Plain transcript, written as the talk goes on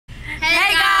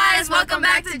welcome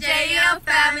back to J.E.L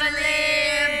family.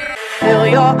 Feel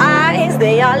your eyes,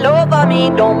 they all over me.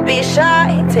 Don't be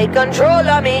shy, take control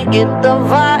of me. Get the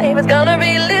vibe, it's gonna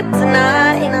be lit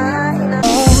tonight.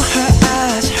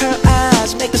 Oh, her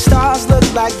eyes make the stars look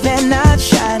like they're not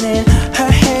shining.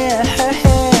 Her hair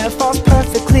falls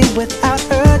perfectly without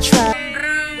her trying.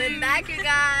 We're back, you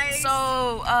guys.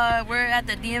 So we're at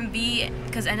the DMV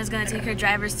because Anna's gonna take her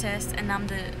driver's test, and I'm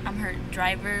her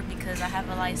driver because I have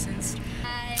a license.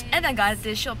 And I got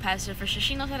this. She'll pass it for sure.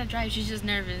 She knows how to drive. She's just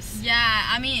nervous. Yeah,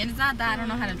 I mean, it's not that I don't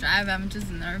know how to drive. I'm just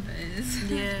nervous.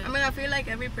 Yeah. I mean, I feel like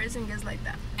every person gets like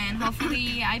that. And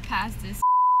hopefully I pass this.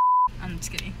 I'm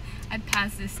just kidding. I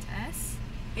passed this test.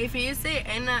 If you see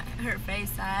Anna, her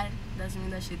face sad, doesn't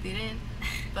mean that she didn't.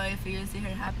 But if you see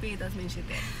her happy, it does mean she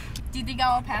did. Do you think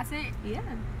I will pass it? Yeah.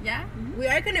 Yeah? We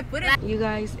are gonna put it. You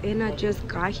guys, Anna just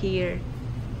got here.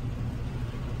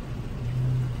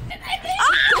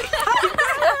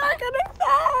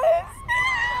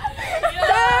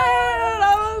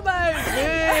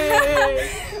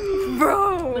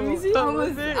 Bro, let me see.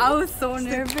 I was so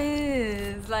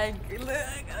nervous. Like, look.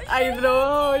 I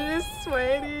know, you're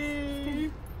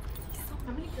sweaty.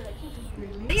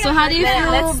 So how do you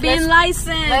feel being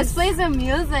licensed? Let's play some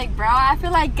music, bro. I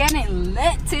feel like getting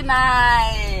lit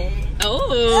tonight.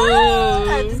 Oh.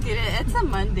 I'm just kidding. It's a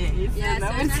Monday. Yeah, so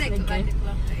it's not a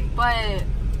club day. But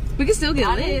We can still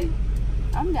get lit.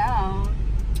 I'm down.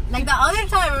 Like the other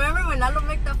time, remember when Lalo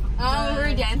make the we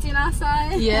were dancing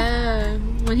outside? Yeah,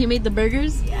 when he made the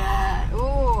burgers. Yeah.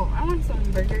 Oh, I want some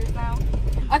burgers now.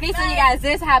 Okay, so you guys,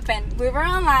 this happened. We were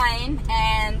online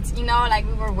and, you know, like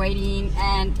we were waiting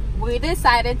and we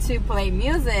decided to play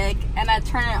music and I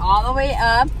turned it all the way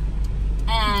up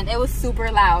and it was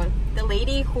super loud. The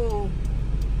lady who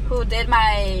did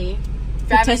my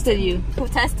driving who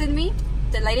tested me,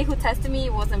 the lady who tested me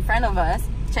was in front of us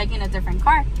checking a different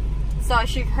car. So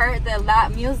she heard the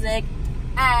loud music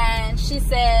and she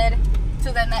said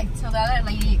to the other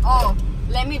lady, oh,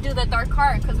 let me do the third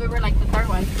car, because we were like the third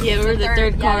one. Yeah, we were the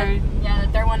third car. Yeah,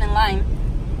 the third one in line.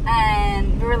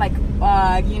 And we were like,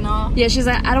 you know? Yeah, she's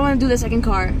like, I don't want to do the second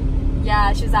car.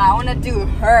 Yeah, she's like, I want to do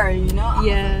her, you know?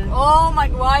 Yeah. Oh my,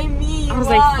 why me? I was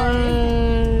why?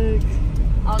 like,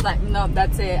 fuck. I was like, no,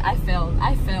 that's it. I failed.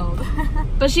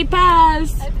 But she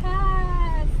passed. I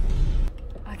passed.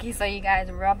 Okay, so you guys,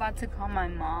 we're about to call my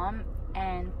mom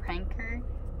and prank her.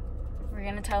 We're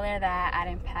gonna tell her that I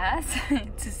didn't pass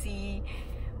to see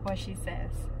what she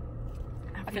says.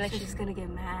 I feel like she's gonna get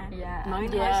mad. Yeah.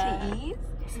 Knowing how she is,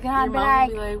 she's gonna be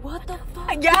like, what the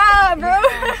fuck? Yeah, bro.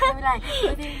 She'll be like,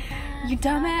 you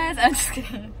dumbass. I'm just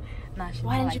kidding. Nah,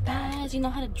 Why didn't you pass? You know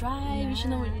how to drive. Yeah. You should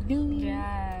know what you're doing.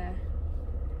 Yeah.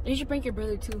 You should prank your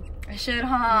brother too. I should,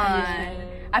 huh? Yeah.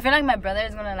 I feel like my brother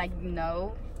is gonna like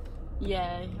know.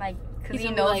 Yeah. Like, cause He's he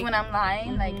gonna knows be like, when I'm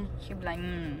lying. Like, he'll be like,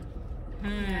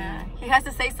 Yeah. He has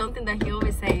to say something that he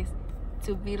always says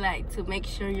to be like, to make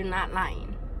sure you're not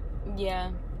lying.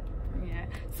 Yeah. Yeah.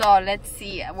 So let's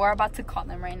see. We're about to call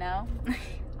them right now. Oh my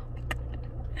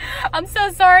God. I'm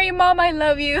so sorry, Mom. I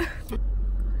love you.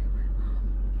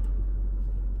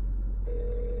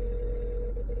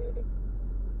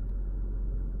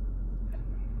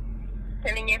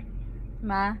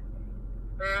 Ma.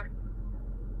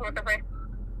 ¿Cómo te fue?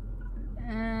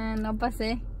 No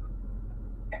pasé.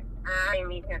 Ay,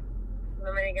 mija,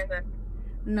 no me digas eso.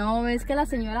 No, es que la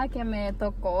señora que me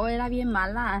tocó era bien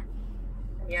mala.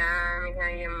 Ya,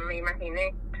 mija, ya me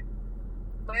imaginé.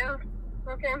 Bueno,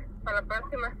 ok, para la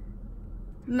próxima.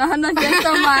 No, no es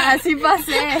cierto, ma. Sí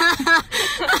pasé.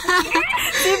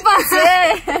 Sí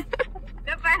pasé.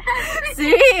 ¿Qué pasa?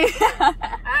 Sí.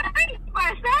 Ay,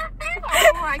 ¿pasaste?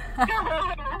 Oh my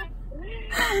God.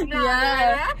 No, Ya.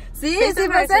 ¿verdad? Sí, sí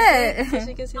pasé.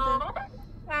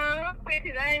 Oh,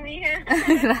 felicidades, mija.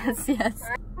 Gracias.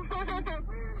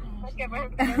 Ok, pues,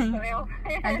 te veo.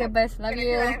 Okay, best. Love you.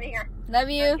 Felicidades, mija. Love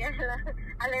you.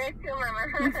 I love you too, mama.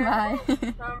 Bye.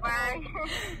 Bye.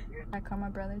 I call my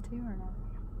brother too or no?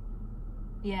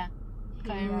 Yeah.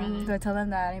 Do I tell them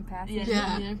that I didn't pass?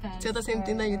 Yeah. You didn't pass. Tell the same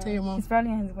thing that you tell your mom. He's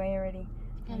probably on his way already.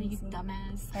 Probably you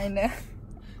dumbass. I know.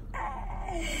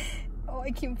 Oh,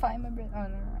 I can't find my brother. Oh,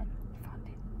 no. Found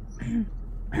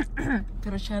it.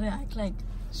 Pero try to act like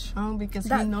strong because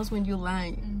he knows when you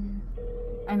lie.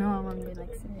 I know I'm gonna be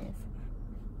like serious.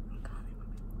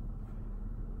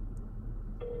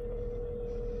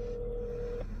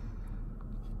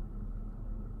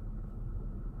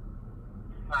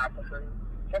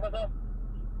 ¿Qué pasó?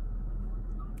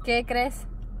 ¿Qué crees?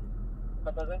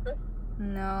 ¿Lo pasaste?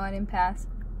 No, I didn't pass.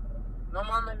 No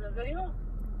mames, ¿en serio?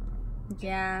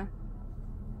 Yeah.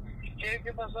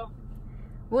 ¿Qué pasó?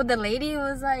 Well, the lady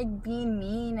was like being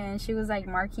mean and she was like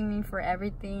marking me for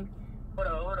everything.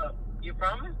 Hold up. You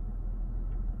promise?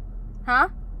 Huh?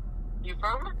 You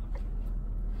promise?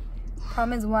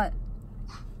 Promise what?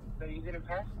 That you didn't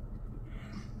pass?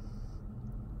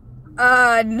 No.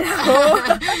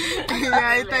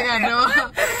 Ahí te ganó.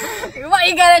 Why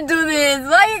you gotta do this?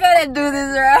 Why you gotta do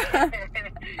this, bro?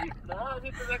 No,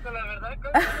 si te saco la verdad.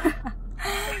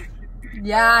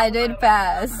 Yeah, I did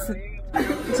pass.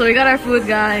 So we got our food,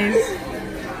 guys.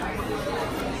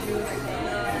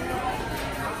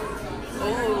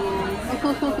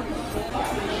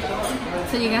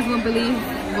 So you guys won't believe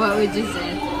what we just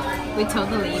did. We told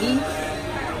the lady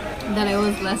that it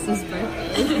was Leslie's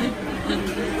birthday.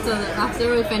 So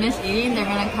after we finish eating, they're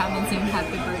gonna come and sing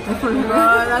happy birthday for her.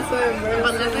 Oh, that's what it was.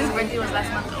 But Leslie's birthday was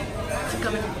last month though. She's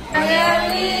coming.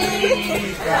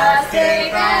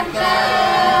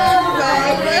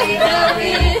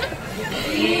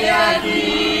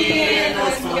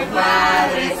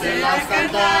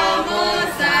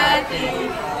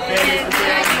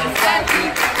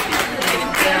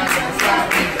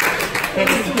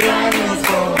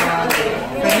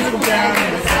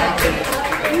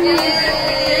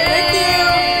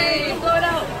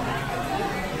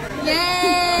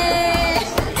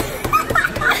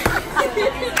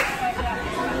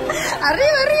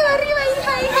 Arriba, arriba, arriba,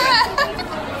 hija, hija.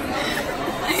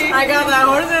 I got that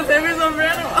horse and mi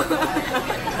sombrero.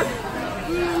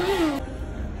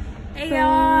 Hey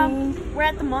y'all, we're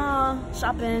at the mall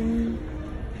shopping.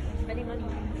 Spending money.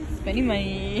 Spending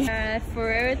money.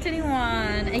 Forever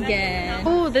 21 again.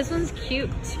 Oh, this one's cute.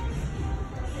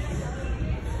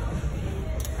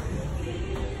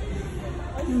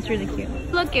 It's really cute.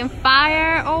 Looking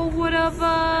fire. Oh,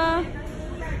 whatever.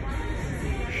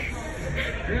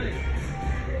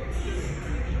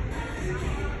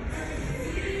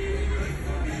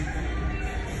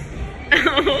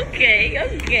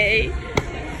 Okay.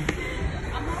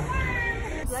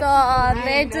 So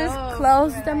they just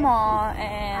closed the mall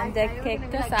and they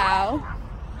kicked us out.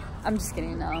 I'm just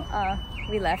kidding, no.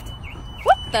 We left.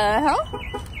 What the hell?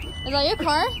 Is that your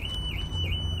car?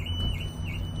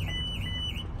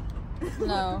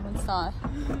 No, it's not.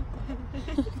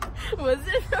 Was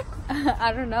it?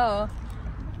 I don't know.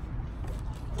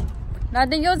 No, I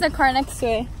think it was the car next to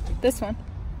it. This one.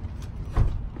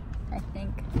 I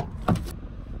think.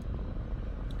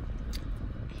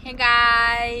 Hey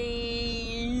guys.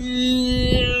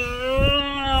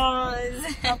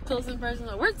 Up close and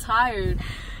personal. We're tired.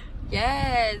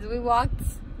 Yes, we walked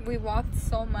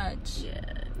so much. Yeah,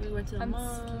 we went to the I'm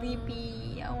mall.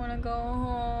 sleepy. I wanna go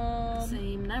home.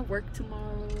 Same. And I work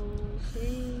tomorrow.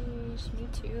 Please, me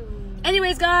too.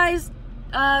 Anyways, guys,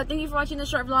 thank you for watching this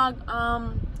short vlog.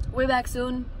 We're back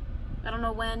soon. I don't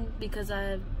know when because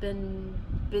I've been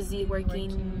busy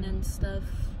working and stuff.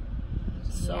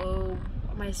 So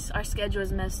our schedule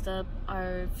is messed up.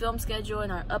 Our film schedule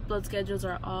and our upload schedules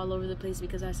are all over the place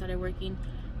because I started working.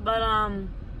 But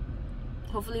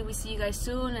hopefully we see you guys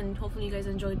soon, and hopefully you guys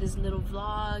enjoyed this little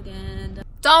vlog. And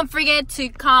don't forget to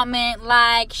comment,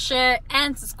 like, share,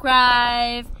 and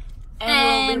subscribe.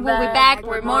 And we'll be back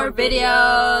with more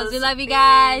videos. We love you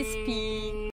guys. Peace.